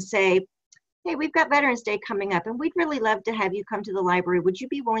contact them and say, hey, we've got Veterans Day coming up, and we'd really love to have you come to the library. Would you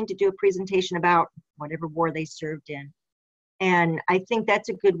be willing to do a presentation about whatever war they served in? And I think that's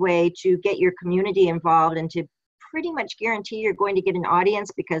a good way to get your community involved and to pretty much guarantee you're going to get an audience,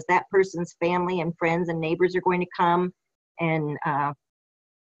 because that person's family and friends and neighbors are going to come. And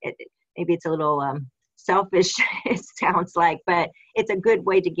maybe it's a little selfish, it sounds like, but it's a good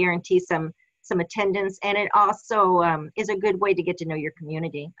way to guarantee some attendance. And it also is a good way to get to know your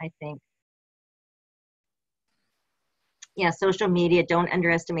community, I think. Yeah, social media, don't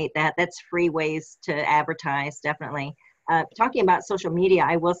underestimate that. That's free ways to advertise, definitely. Talking about social media,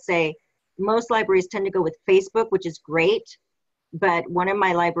 I will say most libraries tend to go with Facebook, which is great. But one of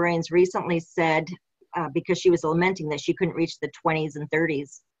my librarians recently said, because she was lamenting that she couldn't reach the 20s and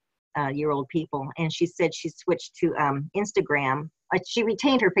 30s year old people, and she said she switched to Instagram. She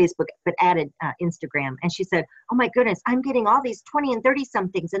retained her Facebook, but added Instagram. And she said, oh my goodness, I'm getting all these 20 and 30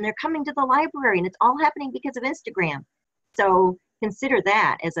 somethings, and they're coming to the library, and it's all happening because of Instagram. So consider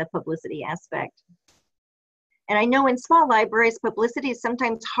that as a publicity aspect. And I know in small libraries, publicity is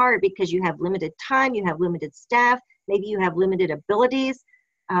sometimes hard because you have limited time, you have limited staff, maybe you have limited abilities.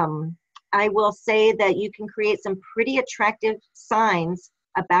 I will say that you can create some pretty attractive signs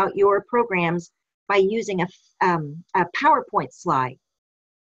about your programs by using a PowerPoint slide.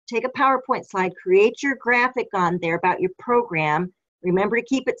 Take a PowerPoint slide, create your graphic on there about your program. Remember to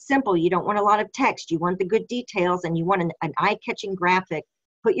keep it simple. You don't want a lot of text. You want the good details, and you want an eye-catching graphic.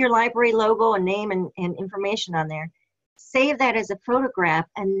 Put your library logo and name and information on there. Save that as a photograph,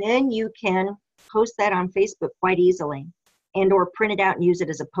 and then you can post that on Facebook quite easily, and or print it out and use it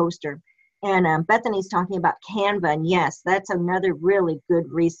as a poster. And Bethany's talking about Canva, and yes, that's another really good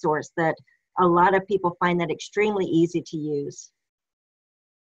resource that a lot of people find that extremely easy to use.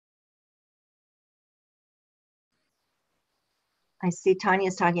 I see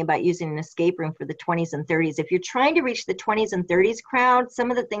Tanya's talking about using an escape room for the 20s and 30s. If you're trying to reach the 20s and 30s crowd, some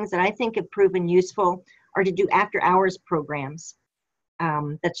of the things that I think have proven useful are to do after hours programs.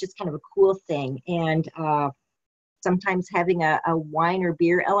 That's just kind of a cool thing. And sometimes having a wine or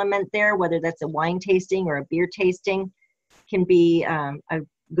beer element there, whether that's a wine tasting or a beer tasting, can be a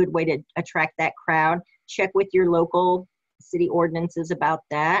good way to attract that crowd. Check with your local city ordinances about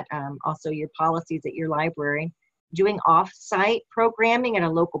that. Also your policies at your library. Doing off-site programming at a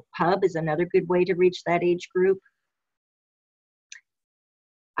local pub is another good way to reach that age group.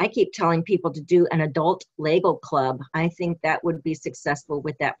 I keep telling people to do an adult Lego club. I think that would be successful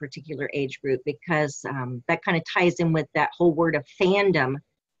with that particular age group, because that kind of ties in with that whole word of fandom,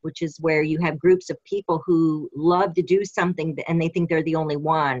 which is where you have groups of people who love to do something and they think they're the only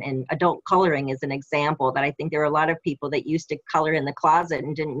one. And adult coloring is an example that I think there are a lot of people that used to color in the closet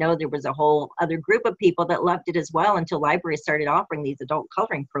and didn't know there was a whole other group of people that loved it as well, until libraries started offering these adult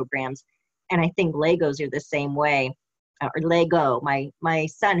coloring programs. And I think Legos are the same way. Or Lego. My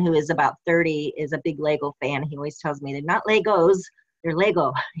son, who is about 30, is a big Lego fan. He always tells me they're not Legos, they're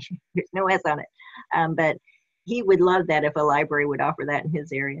Lego. There's no S on it. But he would love that if a library would offer that in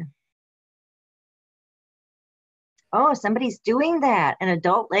his area. Oh, somebody's doing that, an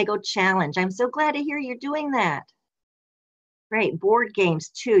adult Lego challenge. I'm so glad to hear you're doing that. Great, board games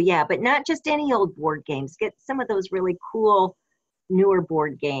too, yeah, but not just any old board games. Get some of those really cool, newer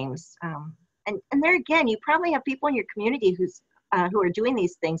board games. And there again, you probably have people in your community who are doing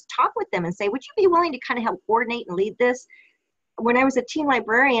these things. Talk with them and say, would you be willing to kind of help coordinate and lead this? When I was a teen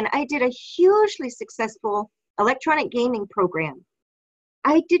librarian, I did a hugely successful electronic gaming program.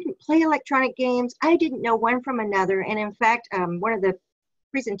 I didn't play electronic games. I didn't know one from another. And in fact, one of the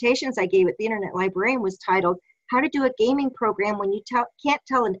presentations I gave at the Internet Librarian was titled, How to Do a Gaming Program When You Can't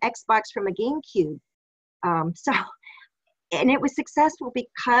Tell an Xbox from a GameCube. So, and it was successful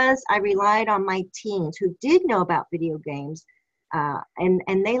because I relied on my teens who did know about video games,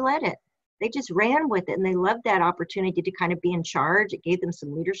 and they led it. They just ran with it, and they loved that opportunity to kind of be in charge. It gave them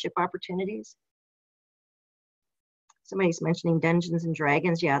some leadership opportunities. Somebody's mentioning Dungeons and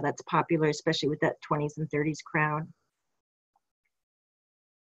Dragons. Yeah, that's popular, especially with that 20s and 30s crowd.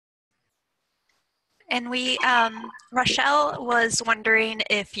 And Rochelle was wondering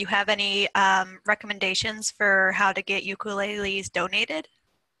if you have any recommendations for how to get ukuleles donated.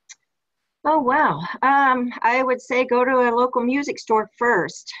 Oh, wow. I would say go to a local music store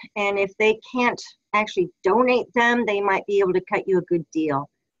first. And if they can't actually donate them, they might be able to cut you a good deal.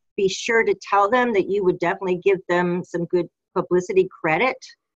 Be sure to tell them that you would definitely give them some good publicity credit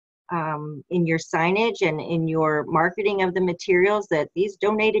in your signage and in your marketing of the materials, that these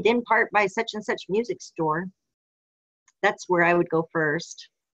donated in part by such and such music store. That's where I would go first.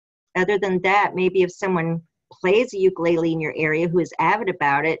 Other than that, maybe if someone plays a ukulele in your area who is avid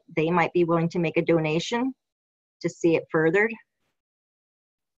about it, they might be willing to make a donation to see it furthered.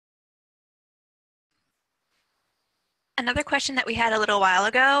 Another question that we had a little while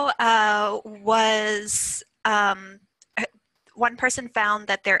ago was one person found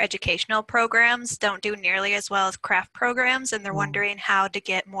that their educational programs don't do nearly as well as craft programs, and they're wondering how to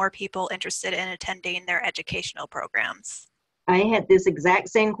get more people interested in attending their educational programs. I had this exact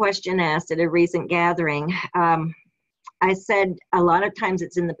same question asked at a recent gathering. I said a lot of times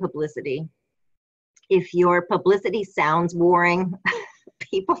it's in the publicity. If your publicity sounds boring,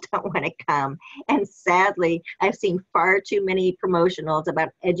 people don't want to come. And sadly, I've seen far too many promotionals about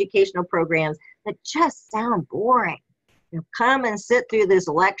educational programs that just sound boring. You know, come and sit through this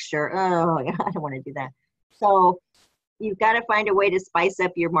lecture. Oh, I don't want to do that. So you've got to find a way to spice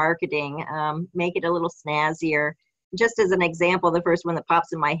up your marketing, make it a little snazzier. Just as an example, the first one that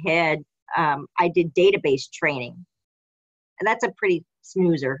pops in my head, I did database training. And that's a pretty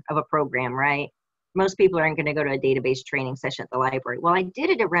snoozer of a program, right? Most people aren't going to go to a database training session at the library. Well, I did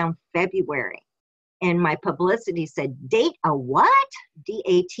it around February, and my publicity said, date a what?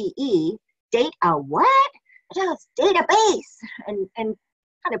 D-A-T-E, date a what? Just database, and kind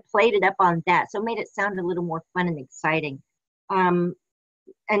of played it up on that. So made it sound a little more fun and exciting. And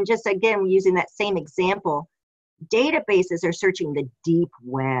just again, using that same example, databases are searching the deep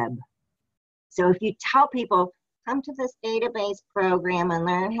web. So if you tell people, come to this database program and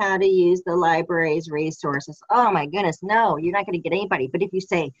learn how to use the library's resources. Oh my goodness, no, you're not going to get anybody. But if you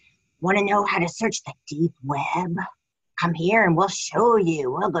say, want to know how to search the deep web? Come here and we'll show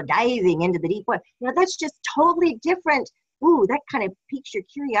you. We'll go diving into the deep web. You know, that's just totally different. Ooh, that kind of piques your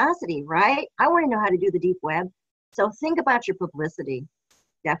curiosity, right? I want to know how to do the deep web. So think about your publicity,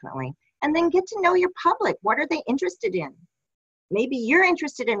 definitely. And then get to know your public. What are they interested in? Maybe you're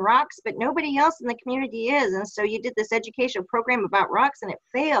interested in rocks, but nobody else in the community is. And so you did this educational program about rocks and it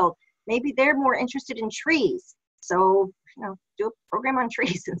failed. Maybe they're more interested in trees. So, you know, do a program on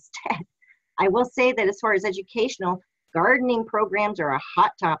trees instead. I will say that as far as educational, gardening programs are a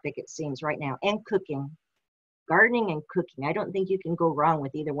hot topic, it seems, right now, and cooking. Gardening and cooking. I don't think you can go wrong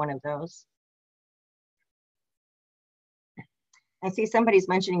with either one of those. I see somebody's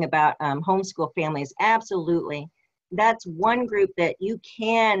mentioning about homeschool families. Absolutely. That's one group that you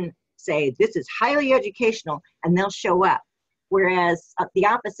can say, this is highly educational, and they'll show up. Whereas the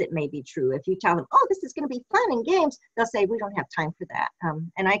opposite may be true. If you tell them, oh, this is going to be fun and games, they'll say, we don't have time for that.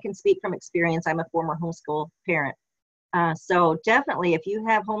 And I can speak from experience. I'm a former homeschool parent. So definitely, if you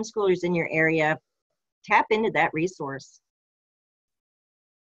have homeschoolers in your area, tap into that resource.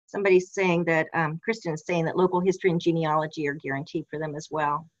 Somebody's saying that, Kristen's saying that local history and genealogy are guaranteed for them as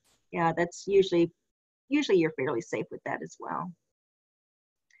well. Yeah, that's usually you're fairly safe with that as well.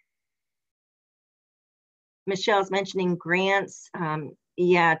 Michelle's mentioning grants.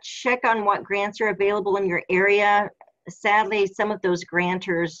 Yeah, check on what grants are available in your area. Sadly, some of those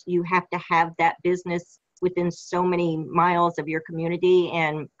grantors, you have to have that business within so many miles of your community,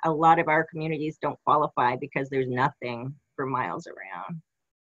 and a lot of our communities don't qualify because there's nothing for miles around.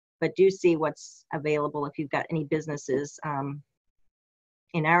 But do see what's available if you've got any businesses.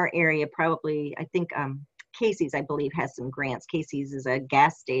 In our area, probably, I think Casey's, I believe, has some grants. Casey's is a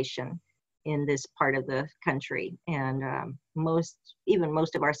gas station in this part of the country, and even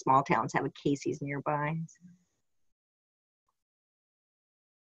most of our small towns have a Casey's nearby.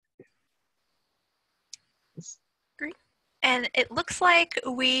 Great. And it looks like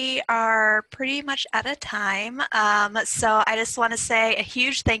we are pretty much out of time. So I just want to say a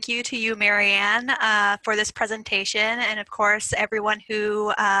huge thank you to you, Marianne, for this presentation, and of course, everyone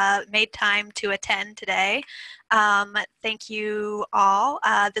who made time to attend today. Thank you all.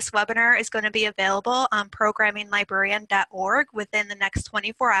 This webinar is going to be available on programminglibrarian.org within the next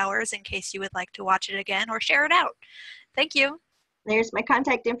 24 hours in case you would like to watch it again or share it out. Thank you. There's my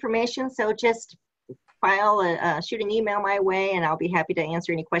contact information, so just shoot an email my way, and I'll be happy to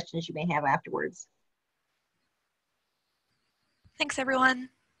answer any questions you may have afterwards. Thanks, everyone.